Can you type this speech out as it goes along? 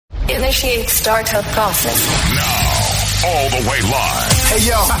Initiate startup process. Now, all the way live. Hey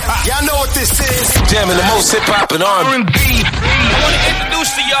yo, y'all know what this is? Jamming the most hip hop and R&B. I want to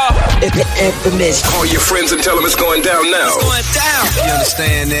introduce to y'all Infamous. Call your friends and tell them it's going down now. It's going down. You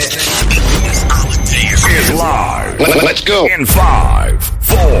understand that? Is live. Let's go. In 5,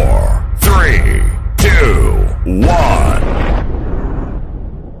 4, 3, 2, 1.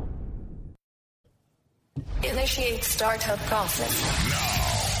 Initiate startup process. Now,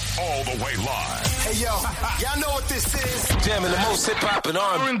 all the way live. Hey yo, y'all know what this is? Jamming the most hip hop and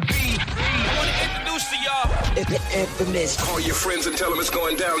R&B. I want to introduce to y'all Infamous. Call your friends and tell them it's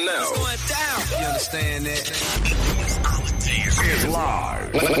going down now. It's going down. You understand that? Is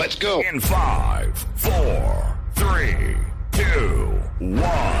live. Let's go. In 5, 4, 3, 2, 1.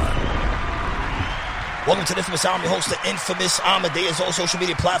 Welcome to the Infamous Hour. I'm your host, the Infamous Amadeus. All social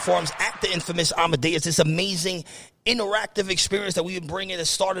media platforms at the Infamous Amadeus. This amazing interactive experience that we've been bringing that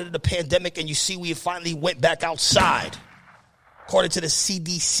started in the pandemic, and you see we finally went back outside. According to the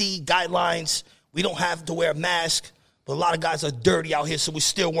CDC guidelines, we don't have to wear a mask, but a lot of guys are dirty out here, so we're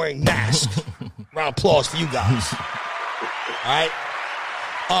still wearing masks. Round of applause for you guys. All right?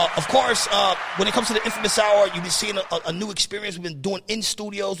 Of course, when it comes to the Infamous Hour, you've been seeing a new experience. We've been doing in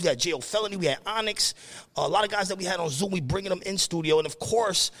studios. We had J.O. Felony. We had Onyx. A lot of guys that we had on Zoom, we bringing them in studio. And, of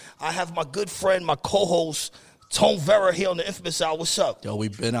course, I have my good friend, my co-host, Tone Vera here on the Infamous Hour. What's up? Yo,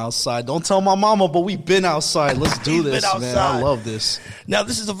 we've been outside. Don't tell my mama, but we've been outside. Let's do this, man. I love this. Now,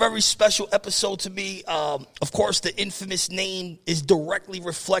 this is a very special episode to me. Of course, the Infamous name is directly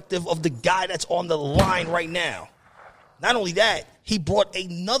reflective of the guy that's on the line right now. Not only that, he brought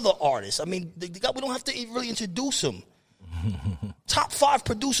another artist. I mean, the guy, we don't have to really introduce him. Top 5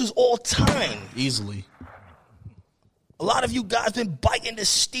 producers all time. Easily. A lot of you guys been biting the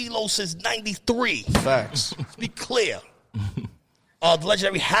stilo since 93. Facts. Let's be clear. The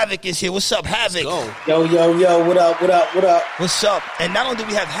legendary Havoc is here. What's up, Havoc? Yo, what up? What's up? And not only do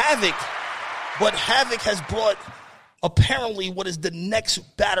we have Havoc, but Havoc has brought apparently what is the next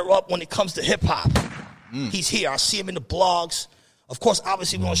batter up when it comes to hip-hop. He's here. I see him in the blogs. Of course,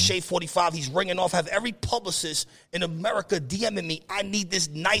 obviously, we're on Shade 45. He's ringing off. I have every publicist in America DMing me. I need this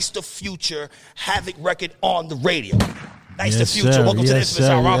Nyce the Future Havoc record on the radio. Nyce the Future. Sir. Welcome to the Infamous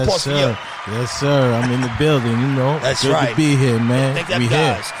Hour. Round of applause for you. Yes, sir. I'm in the building, you know. That's Good right. to be here, man. Thank that We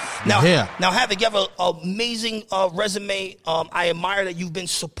guys. here. Now, Havoc, you have an amazing resume. I admire that you've been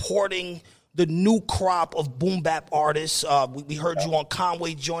supporting the new crop of boom bap artists. We heard you on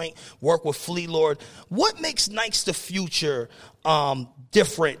Conway Joint, work with Flea Lord. What makes Nyce the Future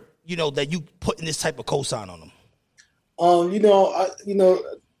different, you know, that you putting this type of cosign on them?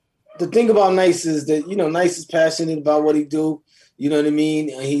 The thing about Nyce is that, Nyce is passionate about what he do. You know what I mean?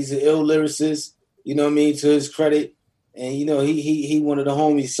 He's an ill lyricist, you know what I mean, to his credit. And, he one of the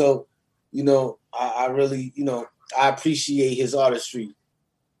homies. So, I really, I appreciate his artistry.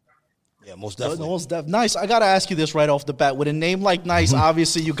 Yeah, most definitely. Nyce, I got to ask you this right off the bat. With a name like Nyce,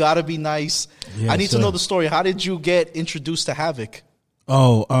 obviously you got to be nice. Yes, I need to know the story. How did you get introduced to Havoc?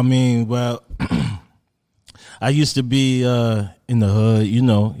 Oh, I mean, well, I used to be in the hood, you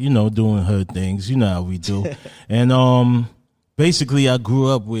know, doing hood things. You know how we do. And basically I grew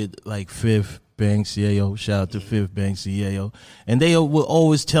up with like Fifth Banks, Yayo. Shout out to Fifth Banks, Yayo. And they would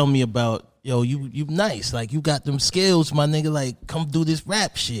always tell me about, yo, you nice. Like, you got them skills, my nigga. Like, come do this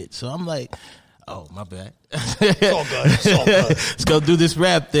rap shit. So I'm like, oh, my bad. It's all good. Let's go do this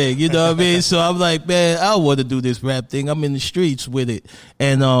rap thing. You know what I mean? So I'm like, man, I want to do this rap thing. I'm in the streets with it.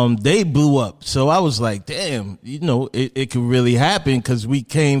 And they blew up. So I was like, damn, it could really happen because we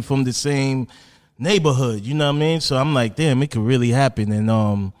came from the same neighborhood. You know what I mean? So I'm like, damn, it could really happen.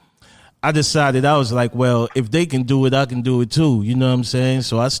 And I decided, I was like, well, if they can do it, I can do it too. You know what I'm saying?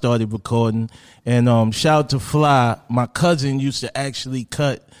 So I started recording. And shout out to Fly. My cousin used to actually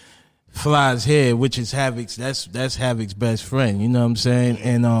cut Fly's hair, which is Havoc's. That's Havoc's best friend. You know what I'm saying?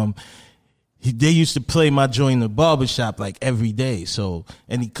 And they used to play my joint in the barbershop like every day. So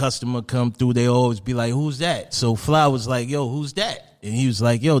any customer come through, they always be like, who's that? So Fly was like, yo, who's that? And he was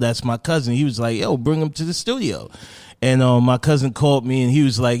like, yo, that's my cousin. He was like, yo, bring him to the studio. And my cousin called me and he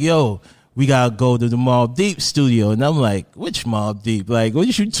was like, yo, we gotta go to the Mobb Deep studio. And I'm like, which Mobb Deep? Like,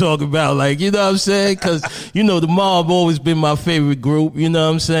 what you talking about? Like, you know what I'm saying? Because, the Mobb always been my favorite group, you know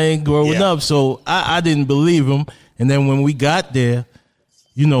what I'm saying, growing up. So I didn't believe him. And then when we got there,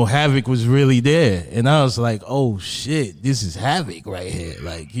 Havoc was really there. And I was like, oh, shit, this is Havoc right here.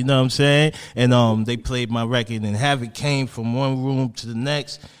 Like, you know what I'm saying? And they played my record, and Havoc came from one room to the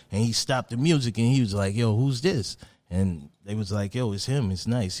next, and he stopped the music, and he was like, yo, who's this? And they was like, yo, it's him, it's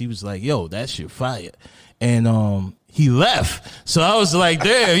Nyce. He was like, yo, that shit fire. And he left. So I was like,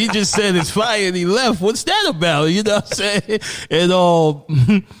 damn, he just said it's fire and he left. What's that about? You know what I'm saying?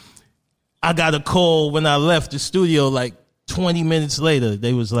 And I got a call when I left the studio like 20 minutes later.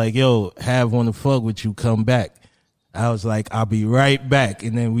 They was like, yo, Have want to fuck with you, come back. I was like, I'll be right back.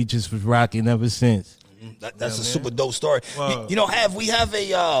 And then we just was rocking ever since. That's a super dope story. You know, we have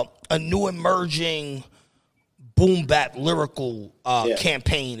a new emerging boom bap lyrical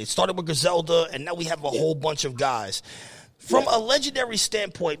campaign. It started with Griselda, and now we have a whole bunch of guys. From a legendary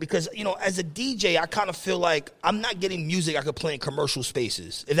standpoint, because, you know, as a DJ, I kind of feel like I'm not getting music I could play in commercial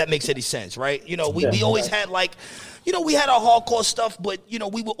spaces, if that makes any sense, right? You know, we always had, like, you know, we had our hardcore stuff, but, you know,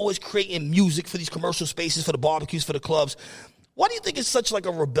 we were always creating music for these commercial spaces, for the barbecues, for the clubs. Why do you think it's such, like,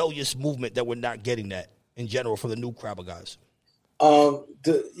 a rebellious movement that we're not getting that in general from the new crowd of guys?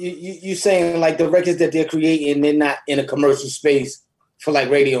 You saying, like, the records that they're creating, they're not in a commercial space for, like,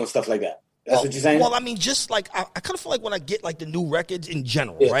 radio and stuff like that? That's what you're saying? Well, I mean, just like, I kind of feel like when I get like the new records in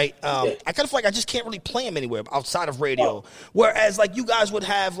general, right? I kind of feel like I just can't really play them anywhere outside of radio. Whereas like you guys would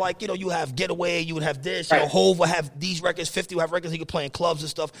have like, you know, you have Getaway, you would have this, you know, Hove would have these records, 50 would have records you could play in clubs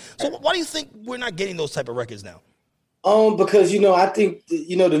and stuff. So why do you think we're not getting those type of records now? Because, you know, I think,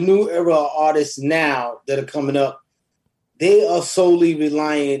 you know, the new era of artists now that are coming up, they are solely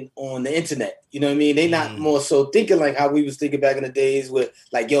relying on the internet. You know what I mean? They're not more so thinking like how we was thinking back in the days with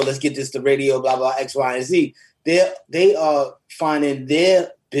like, yo, let's get this to radio, blah, blah, X, Y, and Z. They are finding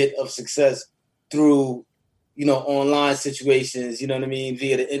their bit of success through, you know, online situations, you know what I mean,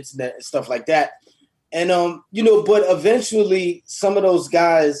 via the internet and stuff like that. And, you know, but eventually some of those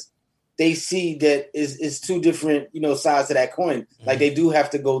guys, they see that is two different, you know, sides of that coin. Like they do have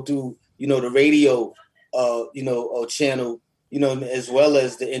to go through, you know, the radio you know, channel, you know, as well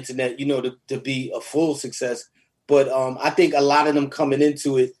as the internet, you know, to be a full success. But I think a lot of them coming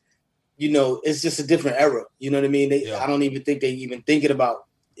into it, you know, it's just a different era. You know what I mean? I don't even think they even thinking about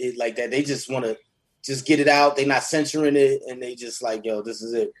it like that. They just want to just get it out. They're not censoring it, and they just like, yo, this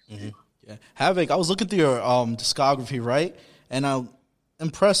is it. Yeah, Havoc. I was looking through your discography, right? And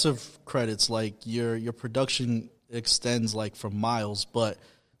impressive credits. Like your production extends like for miles, but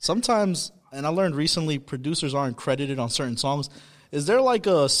sometimes. And I learned recently producers aren't credited on certain songs. Is there like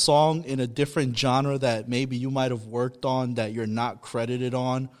a song in a different genre that maybe you might have worked on that you're not credited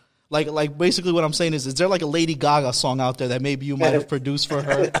on? Like basically what I'm saying is there like a Lady Gaga song out there that maybe you might have produced for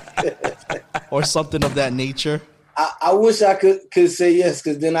her or something of that nature? I wish I could say yes,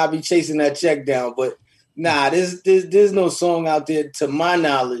 because then I'd be chasing that check down. But nah, there's no song out there to my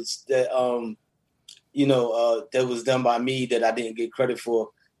knowledge that you know that was done by me that I didn't get credit for.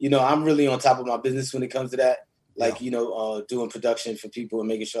 You know, I'm really on top of my business when it comes to that. Like, you know, doing production for people and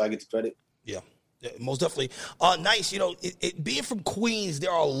making sure I get the credit. Yeah, most definitely. Nyce, you know, being from Queens, there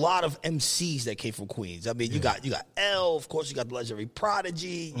are a lot of MCs that came from Queens. I mean, you got L, of course, you got the legendary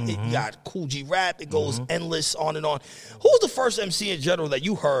Prodigy, you got Cool G Rap, it goes endless on and on. Who was the first MC in general that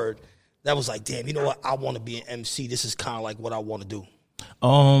you heard that was like, damn, you know what, I want to be an MC. This is kind of like what I want to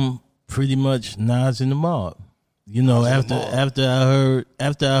do. Pretty much Nas and the Mob. You know, after I heard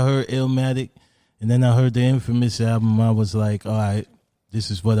Illmatic, and then I heard the Infamous album, I was like, all right,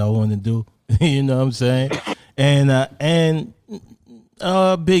 this is what I want to do. You know what I'm saying? And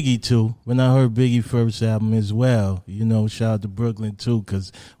Biggie too. When I heard Biggie first album as well, you know, shout out to Brooklyn too,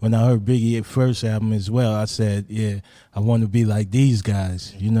 because when I heard Biggie first album as well, I said, yeah, I want to be like these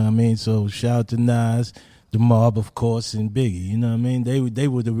guys. You know what I mean? So shout out to Nas, the Mob, of course, and Biggie. You know what I mean? They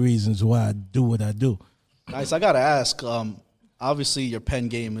were the reasons why I do what I do. Nice. I gotta ask. Obviously, your pen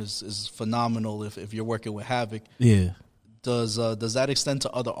game is phenomenal. If you're working with Havoc, yeah. Does that extend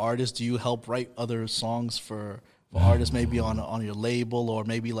to other artists? Do you help write other songs for artists, maybe on your label or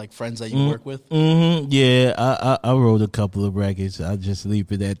maybe like friends that you work with? Yeah, I wrote a couple of records. I'll just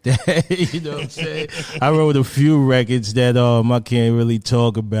leave it at that. You know what I'm saying? I wrote a few records that I can't really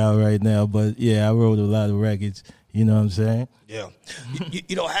talk about right now, but yeah, I wrote a lot of records. You know what I'm saying? Yeah.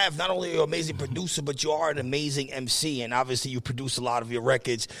 You don't have not only an amazing producer, but you are an amazing MC, and obviously you produce a lot of your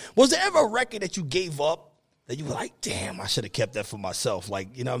records. Was there ever a record that you gave up that you were like, damn, I should have kept that for myself?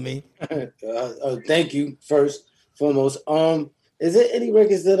 Like, you know what I mean? Thank you, first, foremost. Is there any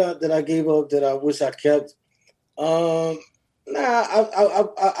records that I gave up that I wish I kept? Nah,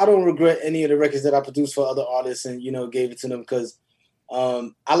 I don't regret any of the records that I produced for other artists and, you know, gave it to them because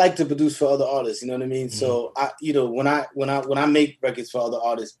I like to produce for other artists, you know what I mean? So you know, when I make records for other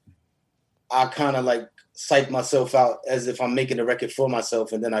artists, I kind of like psych myself out as if I'm making a record for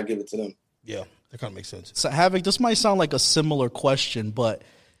myself, and then I give it to them. Yeah, that kind of makes sense. So Havoc, this might sound like a similar question, but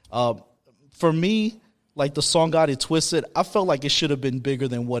for me, like the song Got It Twisted, I felt like it should have been bigger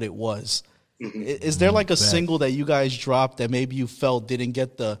than what it was. Is there like a single that you guys dropped that maybe you felt didn't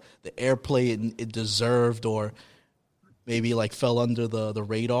get the airplay it deserved, or maybe like fell under the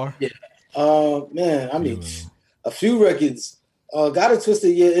radar? Yeah. Man, I mean, a few records. Got It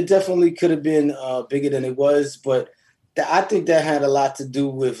Twisted, yeah, it definitely could have been bigger than it was, but I think that had a lot to do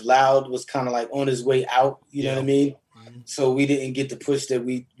with Loud was kind of like on his way out, you know what I mean? So we didn't get the push that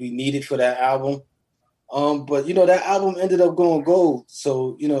we needed for that album. But, you know, that album ended up going gold.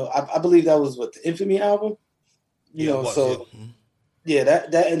 So, you know, I believe that was, the Infamy album? You know,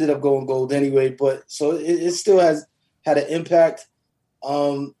 that ended up going gold anyway. But so it still has had an impact.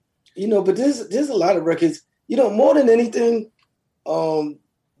 You know, but there's a lot of records, you know, more than anything,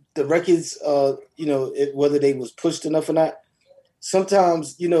 the records, you know, whether they was pushed enough or not.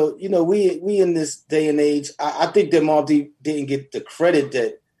 Sometimes, you know, we in this day and age, I think that Mobb Deep didn't get the credit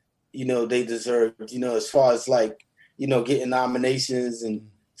that, you know, they deserved, you know, as far as like, you know, getting nominations and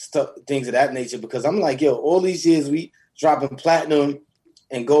stuff, things of that nature. Because I'm like, yo, all these years we dropping platinum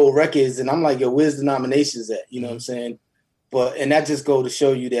and gold records, and I'm like, yo, where's the nominations at? You know what I'm saying? And that just go to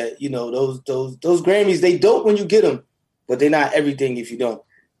show you that, you know, those Grammys, they dope when you get them, but they're not everything if you don't.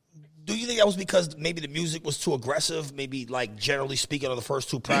 Do you think that was because maybe the music was too aggressive, maybe like generally speaking on the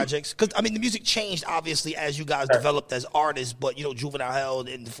first two projects? Because, I mean, the music changed, obviously, as you guys developed as artists, but, you know, Juvenile Hell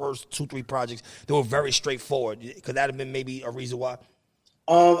in the first 2-3 projects, they were very straightforward. Could that have been maybe a reason why?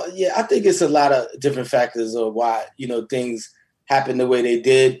 Yeah, I think it's a lot of different factors of why, you know, things happened the way they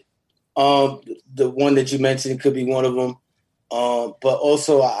did. The one that you mentioned could be one of them. But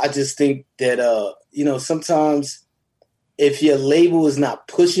also, I just think that, you know, sometimes if your label is not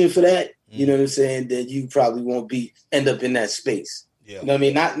pushing for that, you know what I'm saying, then you probably won't end up in that space. Yeah. You know what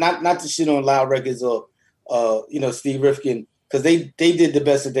I mean? Not to shit on Loud Records or, you know, Steve Rifkin, because they did the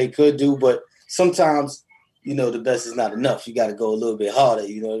best that they could do, but sometimes, you know, the best is not enough. You got to go a little bit harder,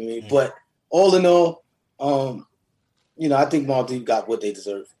 you know what I mean? But all in all, you know, I think Mobb Deep got what they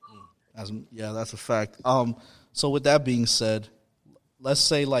deserve. That's a fact. So with that being said, let's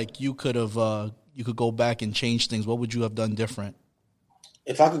say like you could go back and change things. What would you have done different?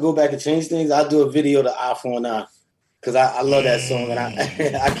 If I could go back and change things, I'd do a video to Eye for an Eye, because I love that song, and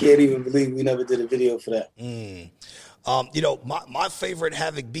I can't even believe we never did a video for that. You know, my favorite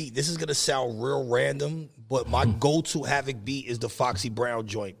Havoc beat, this is going to sound real random, but my go-to Havoc beat is the Foxy Brown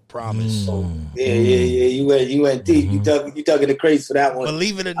joint, Promise. Yeah. You went deep. You dug in the crates for that one.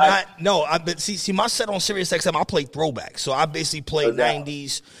 Believe it or not, no. See, my set on Sirius XM, I play throwback. So I basically play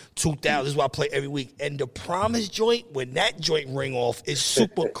 90s, 2000s. This is what I play every week. And the Promise joint, when that joint ring off, is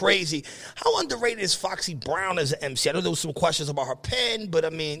super crazy. How underrated is Foxy Brown as an MC? I know there was some questions about her pen, but I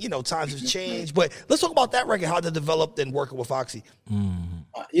mean, you know, times have changed. But let's talk about that record, how that developed and working with Foxy.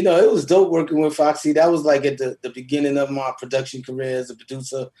 You know, it was dope working with Foxy. That was like at the beginning of my production career as a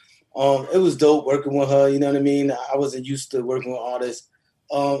producer. It was dope working with her. You know what I mean? I wasn't used to working with artists.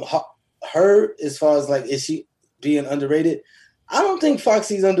 Her, as far as like, is she being underrated? I don't think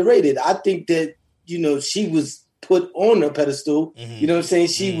Foxy's underrated. I think that, you know, she was put on a pedestal. You know what I'm saying?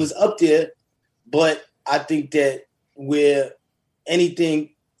 She was up there, but I think that if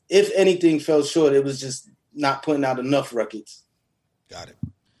anything fell short, it was just not putting out enough records. Got it.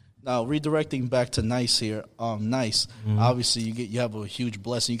 Now, redirecting back to Nyce here. Nyce, obviously you have a huge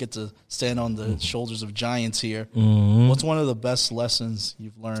blessing. You get to stand on the shoulders of giants here. What's one of the best lessons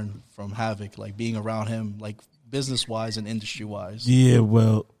you've learned from Havoc, like being around him, like business-wise and industry-wise? Yeah,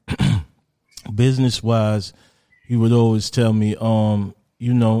 well, business-wise, he would always tell me,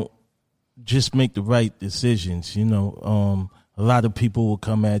 you know, just make the right decisions. You know, a lot of people will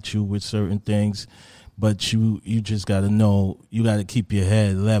come at you with certain things, but you just got to know, you got to keep your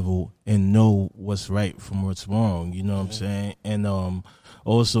head level and know what's right from what's wrong. You know what I'm saying? And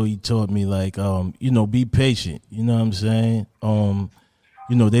also he taught me, like, you know, be patient. You know what I'm saying?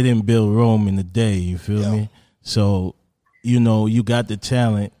 You know, they didn't build Rome in a day. You feel me? So, you know, you got the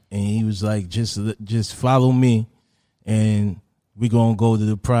talent, and he was like, just follow me, and we gonna go to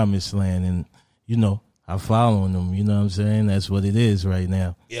the promised land. And, you know, I'm following them. You know what I'm saying? That's what it is right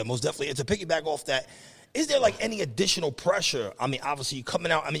now. Yeah, most definitely. And to piggyback off that, is there like any additional pressure? I mean, obviously you're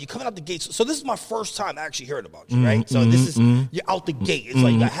coming out the gates. So this is my first time actually hearing about you, right? So this is, you're out the gate. It's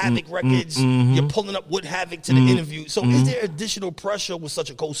like you got Havoc Records. You're pulling up with Havoc to the interview. So is there additional pressure with such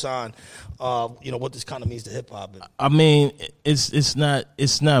a cosign? You know, what this kind of means to hip hop? I mean, it's not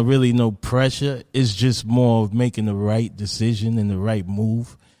really no pressure. It's just more of making the right decision and the right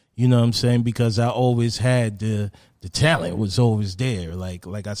move. You know what I'm saying? Because I always had the the talent was always there.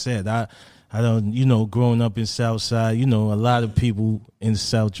 Like I said, I don't, growing up in Southside, a lot of people in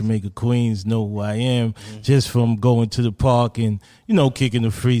South Jamaica, Queens know who I am just from going to the park and, kicking the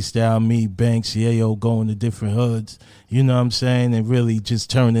freestyle, me, Banks, Yayo, going to different hoods, you know what I'm saying, and really just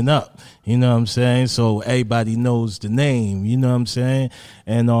turning up, you know what I'm saying, so everybody knows the name, you know what I'm saying,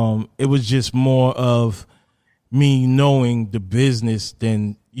 and it was just more of me knowing the business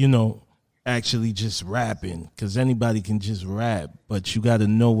than, actually just rapping, because anybody can just rap, but you got to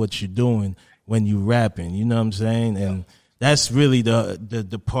know what you're doing when you rapping, you know what I'm saying, and that's really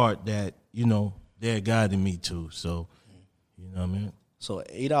the part that, they're guiding me to, so, you know what I mean? So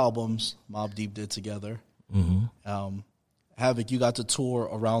 8 albums Mobb Deep did together. Havoc, you got to tour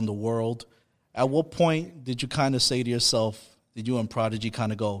around the world. At what point did you kind of say to yourself, did you and Prodigy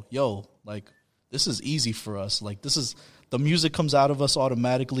kind of go, yo, like, this is easy for us, like, this is... The music comes out of us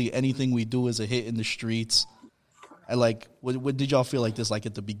automatically. Anything we do is a hit in the streets. And like, what did y'all feel like this? Like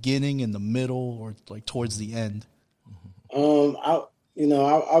at the beginning, in the middle, or like towards the end? I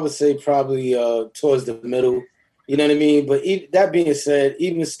would say probably towards the middle. You know what I mean? But that being said,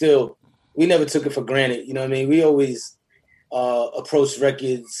 even still, we never took it for granted. You know what I mean? We always approached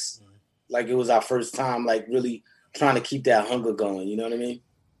records like it was our first time, like really trying to keep that hunger going. You know what I mean?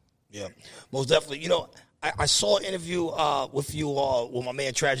 Yeah, most definitely. I saw an interview with you with my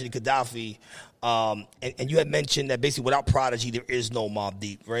man Tragedy Gaddafi, and you had mentioned that basically without Prodigy there is no Mobb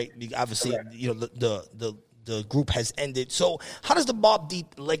Deep, right? Obviously, the group has ended. So how does the Mobb Deep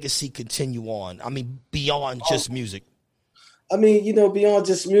legacy continue on? I mean, beyond just music. I mean, beyond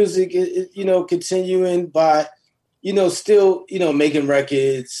just music, continuing by, still, making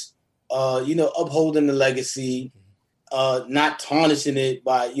records, upholding the legacy, not tarnishing it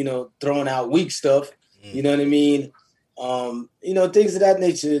by, throwing out weak stuff. You know what I mean? Things of that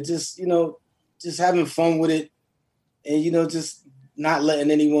nature. Just, just having fun with it and, just not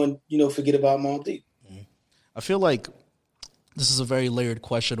letting anyone, forget about Mobb Deep. I feel like this is a very layered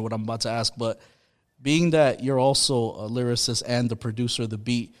question, what I'm about to ask, but being that you're also a lyricist and the producer of the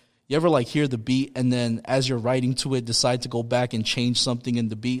beat, you ever like hear the beat and then as you're writing to it, decide to go back and change something in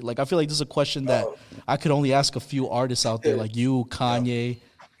the beat? Like, I feel like this is a question that I could only ask a few artists out there, like you, Kanye,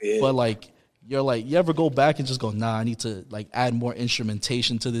 but like, you're like, you ever go back and just go, nah, I need to like add more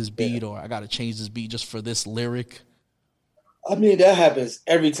instrumentation to this beat, or I got to change this beat just for this lyric? I mean, that happens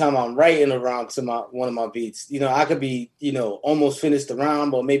every time I'm writing around to one of my beats. I could be, almost finished the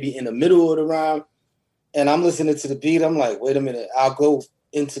rhyme or maybe in the middle of the rhyme, and I'm listening to the beat. I'm like, wait a minute, I'll go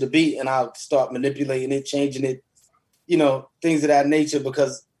into the beat and I'll start manipulating it, changing it, things of that nature,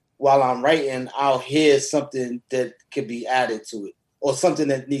 because while I'm writing, I'll hear something that could be added to it or something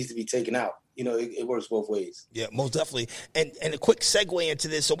that needs to be taken out. It works both ways. Yeah, most definitely. And a quick segue into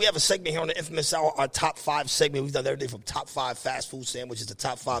this. So we have a segment here on the Infamous Hour, our top 5 segment. We've done everything from top 5 fast food sandwiches to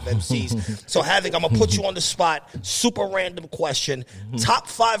top 5 MCs. So Havoc, I'm going to put you on the spot. Super random question. Top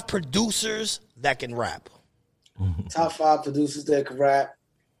 5 producers that can rap. Top 5 producers that can rap.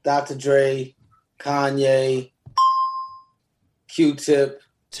 Dr. Dre, Kanye, Q-Tip.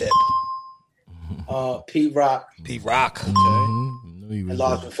 Pete Rock. Okay. And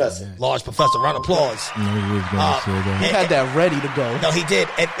Large Professor. Large Professor. Round of applause. He had that ready to go. No, he did.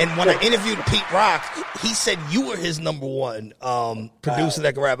 And when I interviewed Pete Rock, he said you were his number one producer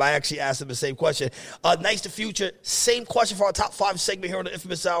that can rap. I actually asked him the same question. Nyce the Future, same question for our top 5 segment here on the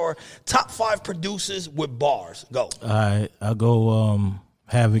Infamous Hour. Top 5 producers with bars. Go. All right. I'll go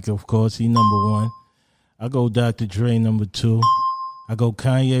Havoc, of course. He number 1. I'll go Dr. Dre, number 2. I go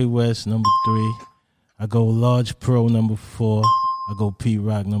Kanye West, number 3. I go Large Pro, number 4. I go Pete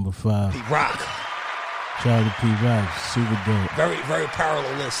Rock, number 5. Pete Rock. Shout out to Pete Rock. Super dope. Very, very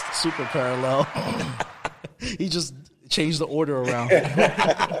parallel list. Super parallel. He just changed the order around.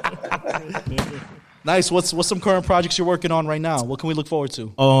 Nyce, what's some current projects you're working on right now? What can we look forward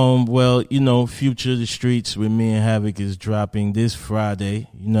to? Well, Future of the Streets with me and Havoc is dropping this Friday.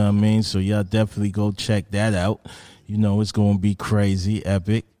 You know what I mean? So y'all definitely go check that out. It's going to be crazy,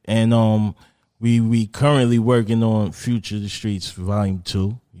 epic. And we currently working on Future of the Streets Volume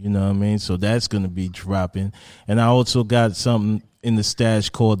 2. You know what I mean? So that's going to be dropping. And I also got something in the stash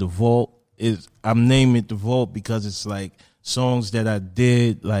called The Vault. I'm naming it The Vault because it's like songs that I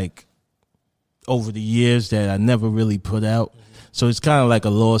did like over the years that I never really put out. So it's kind of like a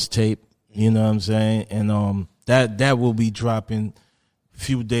lost tape, you know what I'm saying? And that will be dropping a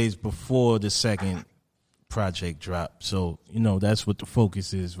few days before the second project drop. So, that's what the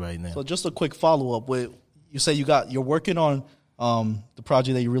focus is right now. So just a quick follow-up with, you say you're working on the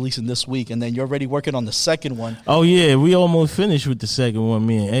project that you're releasing this week, and then you're already working on the second one. Oh yeah, we almost finished with the second one.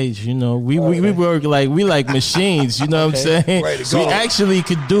 Me and H, you know, we work like machines. You know what I'm saying? Ready to go. We actually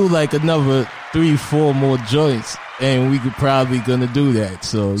could do like another 3-4 more joints, and we could probably gonna do that.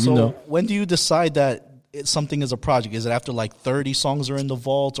 So you know, when do you decide that something is a project? Is it after like 30 songs are in the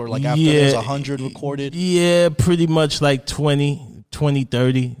vault, or like after there's 100 recorded? Yeah, pretty much like 20,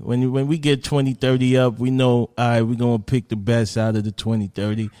 30. When we get 20, 30 up, we know, all right, we're going to pick the best out of the 20,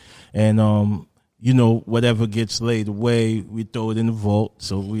 30. And, you know, whatever gets laid away, we throw it in the vault.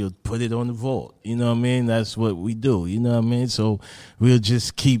 So we'll put it on the vault. You know what I mean? That's what we do. You know what I mean? So we'll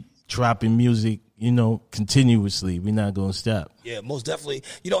just keep dropping music, you know, continuously. We're not going to stop. Yeah, most definitely.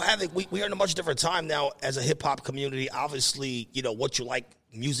 You know, Havoc, we are in a much different time now as a hip-hop community. Obviously, you know, what you like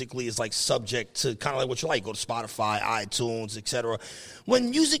musically is like subject to kind of like what you like. Go to Spotify, iTunes, etc. When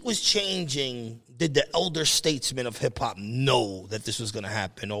music was changing, did the elder statesmen of hip-hop know that this was going to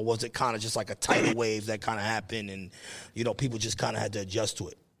happen? Or was it kind of just like a tidal wave that kind of happened and, you know, people just kind of had to adjust to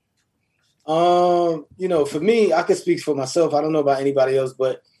it? You know, for me, I can speak for myself. I don't know about anybody else,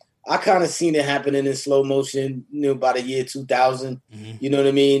 but I kind of seen it happening in slow motion, you know, by the year 2000. You know what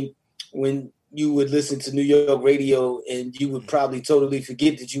I mean? When you would listen to New York radio and you would probably totally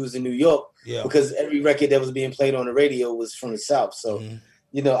forget that you was in New York because every record that was being played on the radio was from the South. So,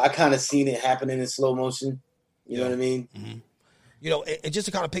 you know, I kind of seen it happening in slow motion. You know what I mean? You know, and just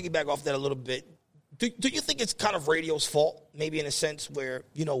to kind of piggyback off that a little bit, do you think it's kind of radio's fault, maybe in a sense where,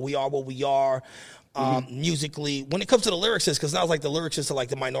 you know, we are what we are musically when it comes to the lyricists, because now it's like the lyricists are like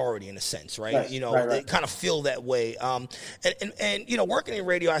the minority in a sense, right? You know, they kind of feel that way. And you know, working in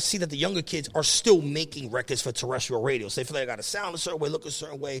radio, I see that the younger kids are still making records for terrestrial radio. So they feel like they got to sound a certain way, look a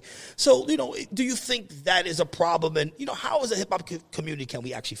certain way. So, you know, do you think that is a problem? And, you know, how as a hip-hop community can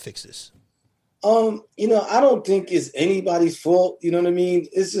we actually fix this? You know, I don't think it's anybody's fault. You know what I mean?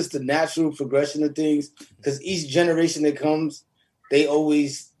 It's just the natural progression of things because each generation that comes, they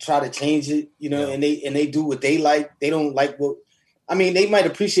always try to change it, you know, and they do what they like. They don't like what, I mean, they might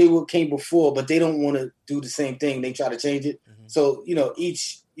appreciate what came before, but they don't want to do the same thing. They try to change it. So, you know,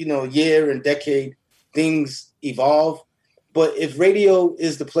 each, you know, year and decade, things evolve. But if radio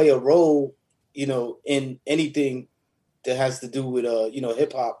is to play a role, you know, in anything that has to do with, you know,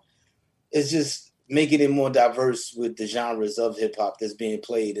 hip hop, it's just making it more diverse with the genres of hip hop that's being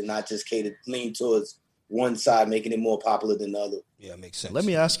played and not just lean towards one side, making it more popular than the other. Yeah, makes sense. Let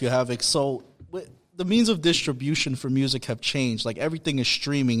me ask you, Havoc. So the means of distribution for music have changed. Like everything is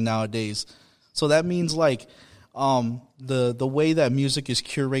streaming nowadays. So that means like the way that music is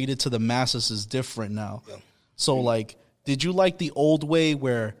curated to the masses is different now. Yeah. So like, did you like the old way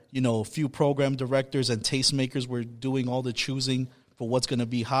where, you know, a few program directors and tastemakers were doing all the choosing for what's going to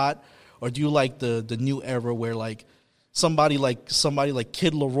be hot? Or do you like the new era where like somebody like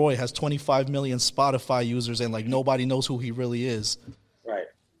Kid Laroi has 25 million Spotify users and like nobody knows who he really is? Right.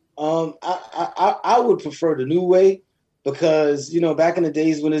 I would prefer the new way because, you know, back in the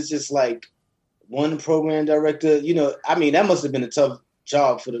days when it's just like one program director, you know, I mean, that must have been a tough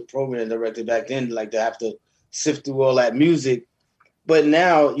job for the program director back then, like to have to sift through all that music. But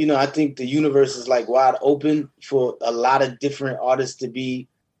now, you know, I think the universe is like wide open for a lot of different artists to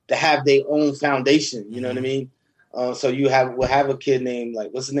have their own foundation. You know what I mean? So we'll have a kid named,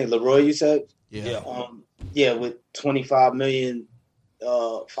 like, what's his name? Leroy, you said? Yeah. With 25 million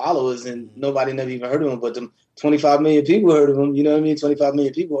followers and nobody never even heard of him, but them 25 million people heard of him. You know what I mean? 25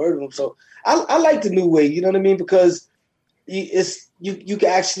 million people heard of him. So I like the new way, you know what I mean? Because you can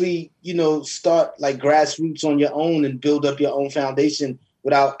actually, you know, start like grassroots on your own and build up your own foundation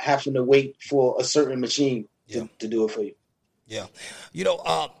without having to wait for a certain machine to do it for you. Yeah. You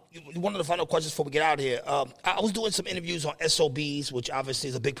know, one of the final questions before we get out of here. I was doing some interviews on SOBs, which obviously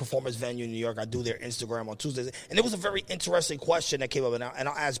is a big performance venue in New York. I do their Instagram on Tuesdays. And it was a very interesting question that came up. And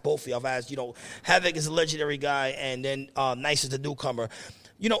I'll ask both of you. I've asked, you know, Havoc is a legendary guy, and then Nyce is the newcomer.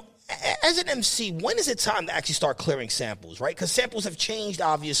 You know, as an MC, when is it time to actually start clearing samples, right? Because samples have changed,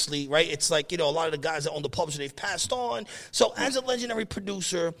 obviously, right? It's like, you know, a lot of the guys that own the publisher, they've passed on. So as a legendary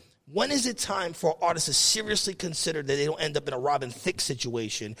producer, when is it time for artists to seriously consider that they don't end up in a Robin Thicke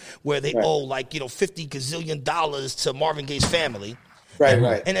situation where they owe like, you know, $50 gazillion to Marvin Gaye's family?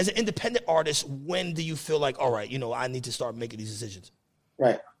 Right. And as an independent artist, when do you feel like, all right, you know, I need to start making these decisions?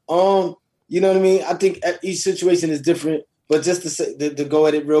 Right. You know what I mean? I think each situation is different, but just to say, to go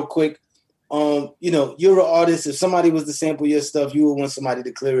at it real quick, you know, you're an artist. If somebody was to sample your stuff, you would want somebody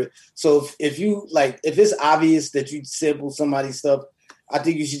to clear it. So if it's obvious that you sample somebody's stuff, I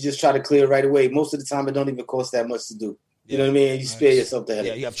think you should just try to clear it right away. Most of the time, it don't even cost that much to do. You know what I mean? You spare yourself the Yeah,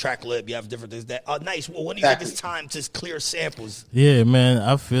 headache. you have track lib, you have different things. That Nice. Well, when do you think it's time to clear samples? Yeah, man.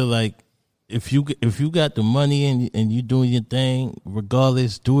 I feel like if you got the money and you doing your thing,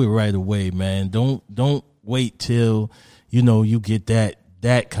 regardless, do it right away, man. Don't wait till you get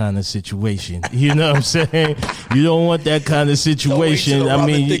that kind of situation. You know what I'm saying? You don't want that kind of situation. I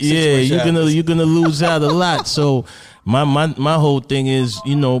mean, yeah, you're gonna lose out a lot. So my whole thing is,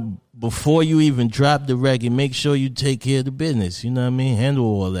 before you even drop the record, make sure you take care of the business. You know what I mean? Handle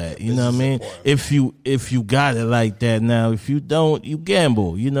all that. You know what I mean? If you got it like that now, if you don't, you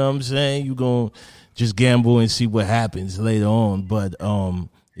gamble. You know what I'm saying? You gonna just gamble and see what happens later on. But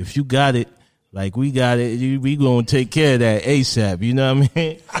if you got it, like we got it, we gonna take care of that ASAP. You know what I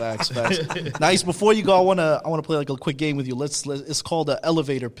mean? Facts. Nice. Before you go, I wanna play like a quick game with you. It's called the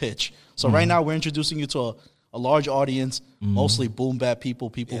elevator pitch. So right now we're introducing you to a large audience, mostly boom bap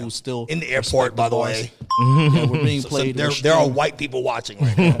people who still in the airport, by the way. Yeah, we're being played. There are white people watching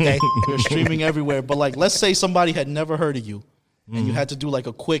right now. Okay, they're streaming everywhere. But like, let's say somebody had never heard of you, and you had to do like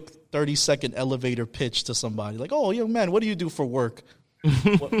a quick 30-second elevator pitch to somebody. Like, oh, young man, what do you do for work?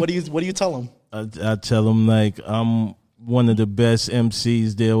 what do you tell them? I tell them like I'm one of the best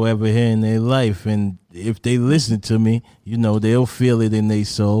MCs they'll ever hear in their life, and if they listen to me, they'll feel it in their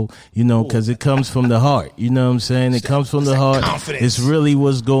soul, because it comes from the heart. You know what I'm saying? It comes from the heart. Confidence. It's really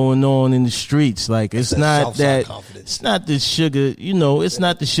what's going on in the streets. Like it's not the sugar. It's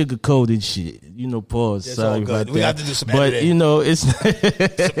not the sugar coated shit. Pause. It's Sorry all good. about We that. have to do some but editing. It's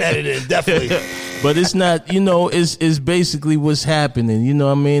some editing, definitely. But it's not, it's basically what's happening. You know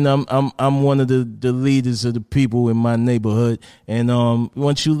what I mean? I'm one of the leaders of the people in my neighborhood, and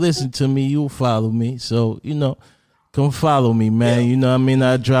once you listen to me, you'll follow me. So, come follow me, man. You know what I mean?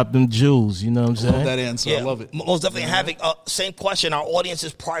 I drop them jewels. You know what I'm saying? Love that answer. I love it. Most definitely. Having same question. Our audience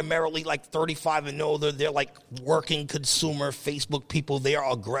is primarily like 35 and older. They're like working consumer Facebook people. They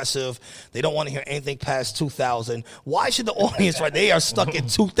are aggressive. They don't want to hear anything past 2000. Why should the audience, right? They are stuck in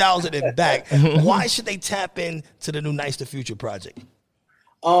 2000 and back. Why should they tap into the new Nyce the Future project?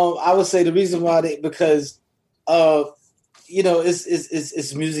 I would say the reason why because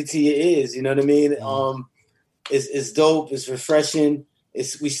it's music to your ears. You know what I mean? It's dope. It's refreshing.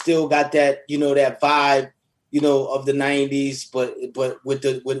 We still got that, that vibe, of the 90s, but with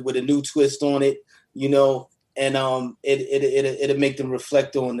a new twist on it, and it'll make them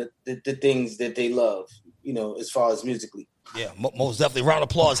reflect on the things that they love, as far as musically. Yeah, most definitely. Round of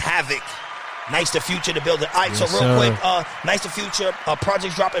applause. Havoc. Nyce the Future, the building. All right, Yes, so real sir. quick, Nyce the Future,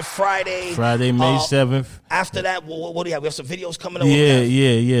 project's dropping Friday. May 7th. After that, what do you have? We have some videos coming up.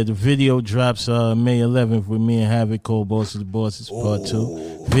 Yeah. The video drops May 11th with me and Havoc, Cold Bosses, the Bosses, Part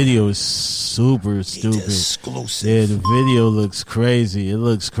 2. Video is super stupid. Exclusive. Yeah, the video looks crazy. It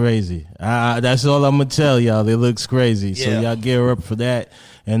looks crazy. That's all I'm going to tell y'all. It looks crazy. So y'all gear up for that.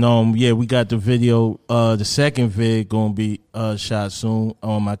 And we got the video. The second vid gonna be shot soon.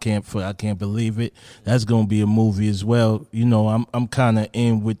 I can't believe it. That's gonna be a movie as well. I'm kind of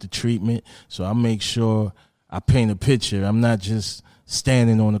in with the treatment, so I make sure I paint a picture. I'm not just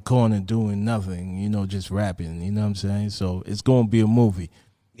standing on the corner doing nothing. Just rapping. You know what I'm saying? So it's gonna be a movie.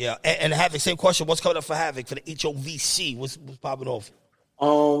 Yeah, and Havoc, same question. What's coming up for Havoc for the HOVC? What's popping off?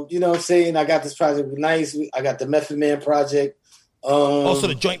 You know what I'm saying? I got this project with Nyce. I got the Method Man project. Also,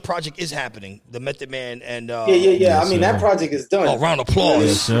 the joint project is happening. The Method Man and Yeah. Yes, I mean, sir. that project is done. Oh, round of applause.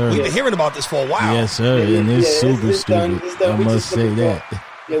 Yes, sir. We've been hearing about this for a while. Yes, sir. And it's super it's done. stupid. It's done. I We must just say looking that.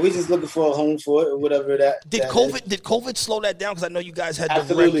 Yeah, we just looking for a home for it or whatever that. Did that COVID is. did COVID slow that down? Because I know you guys had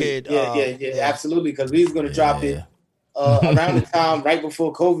Absolutely. the record. Yeah, absolutely. Because we was going to drop it around the time right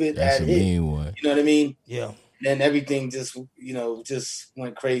before COVID That's had a hit. mean one. You know what I mean? Yeah. Then everything just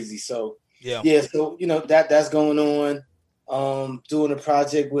went crazy. So Yeah. so that's going on. Doing a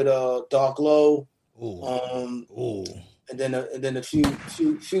project with Dark Low. Ooh. And then a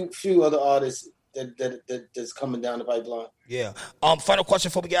few other artists that's coming down the pipeline. Yeah. Final question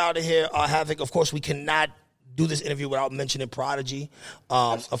before we get out of here, Havoc. Of course, we cannot do this interview without mentioning Prodigy.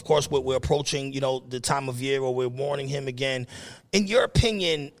 Of course, we're approaching the time of year where we're warning him again. In your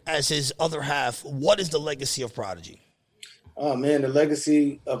opinion, as his other half, what is the legacy of Prodigy? Oh man, the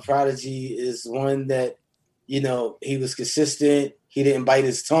legacy of Prodigy is one that he was consistent. He didn't bite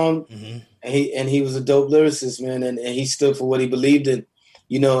his tongue, and he was a dope lyricist, man. And he stood for what he believed in,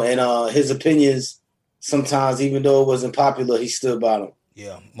 and his opinions. Sometimes, even though it wasn't popular, he stood by them.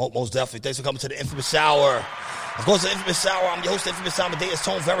 Yeah, most definitely. Thanks for coming to the Infamous Hour. Of course, the Infamous Hour. I'm your host, Infamous Amadeus.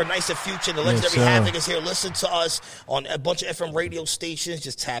 Tone Vera, Nyce and Future. The legendary sir. Havoc is here. Listen to us on a bunch of FM radio stations.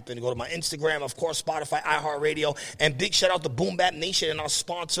 Just tap in. Go to my Instagram, of course, Spotify, iHeartRadio. And big shout out to Boom Bap Nation and our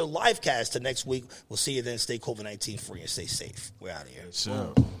sponsor, Livecast. Till next week. We'll see you then. Stay COVID-19 free and stay safe. We're out of here.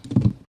 So.